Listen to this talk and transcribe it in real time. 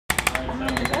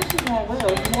going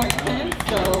well. It's more intense,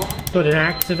 so. Put an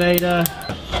activator.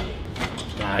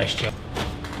 Nice job.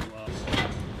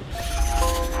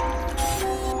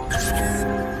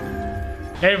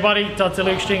 Hey everybody, Dr.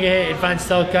 Luke Stringer here, Advanced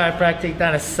Health Chiropractic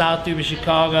down at South Duba,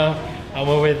 Chicago. And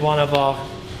we're with one of our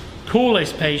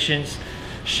coolest patients,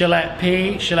 Shalette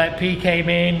P. Shalette P came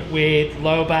in with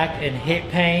lower back and hip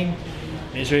pain.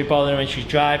 It's really bothering her when she's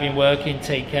driving, working,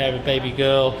 take care of a baby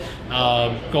girl.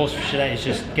 Goals for Shalette is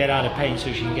just get out of pain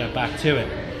so she can get back to it.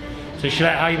 So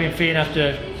Shalette, how you been feeling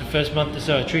after the first month or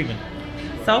so of treatment?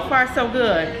 So far, so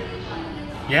good.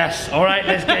 Yes, all right,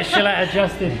 let's get Shalette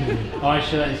adjusted. All right,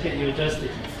 Shalette, let's get you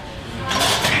adjusted.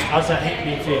 How's that hip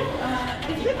being for you?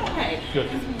 It's been okay. Good.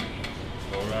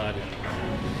 All right.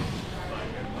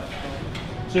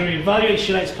 So we evaluate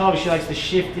Shalette's pelvis. She likes the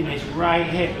shift in this right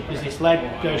hip because this leg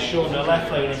goes short in her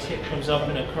left leg and this hip comes up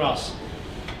and across.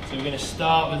 So we're going to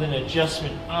start with an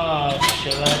adjustment of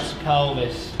Shalette's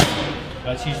pelvis.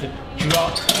 Let's use the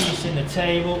drop piece in the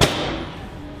table.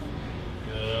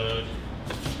 Good.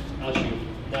 How's your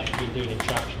neck been doing in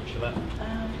traction, Shalette?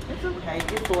 It's okay.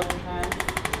 It's sore sometimes.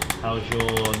 How's your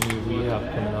new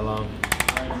rehab coming along?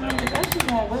 It's actually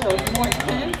going well. It's more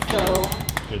intense, so.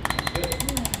 Good.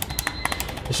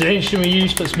 It's an instrument we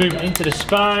use, puts movement into the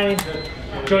spine,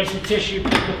 joints and tissue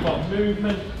pick up on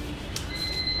movement,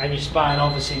 and your spine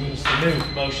obviously needs to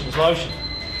move, motion's motion.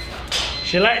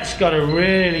 Shalette's got a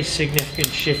really significant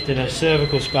shift in her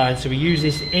cervical spine, so we use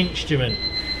this instrument,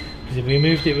 because if we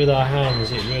moved it with our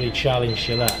hands, it really challenged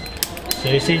Shalette. So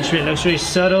this instrument looks really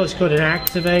subtle, it's called an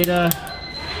activator,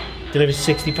 delivers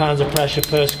 60 pounds of pressure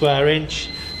per square inch.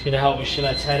 It's going to help with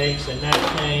Shalette's headaches and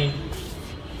neck pain.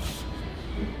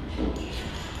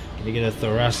 You get a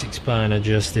thoracic spine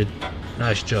adjusted.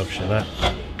 Nice job, Shalette.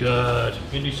 Good.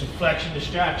 We're going to do some flexion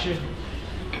distraction.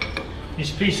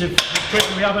 This piece of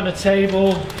equipment we have on the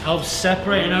table helps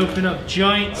separate and open up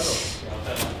joints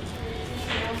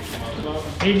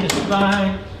in the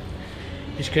spine.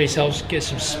 This case helps get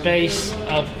some space,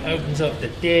 opens up the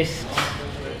discs.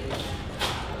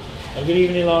 Good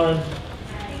evening, Lauren.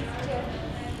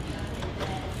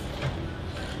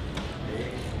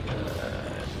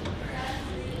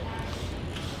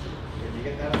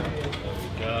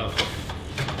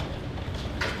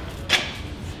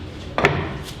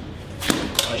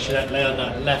 Shalette, lay on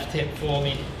that left hip for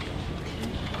me.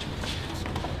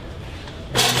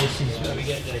 And this is where we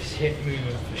get this hip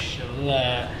movement for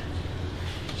Shalette.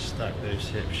 Stack those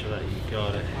hips, Shalette, you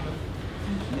got it.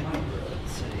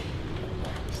 Let's see.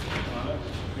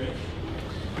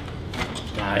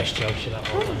 Nice job,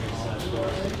 Shalette. Well done.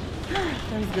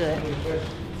 That was good.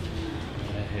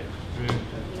 Hip through.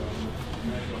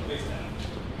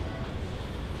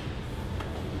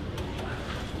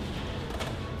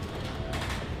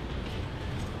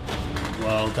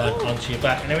 Well done, onto your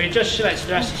back. And then we adjust Shalette's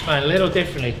thoracic spine a little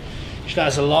differently. Shalette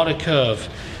has a lot of curve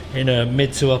in her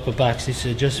mid to upper back. So this is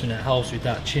an adjustment that helps with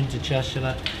that chin to chest,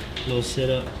 Shalette. Little sit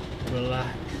up,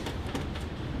 relax.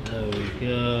 There we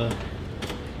go.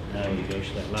 There we go,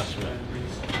 Shalette, last one.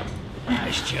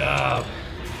 Nice job.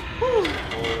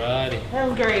 Alrighty. That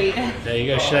was great. There you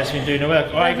go, Shalette's been doing the work.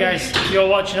 Alright guys, if you're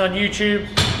watching on YouTube,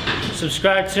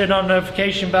 subscribe, turn on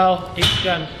notification bell,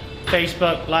 Instagram,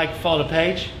 Facebook, like, follow the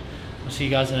page. I'll see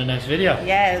you guys in the next video.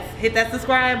 Yes, hit that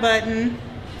subscribe button.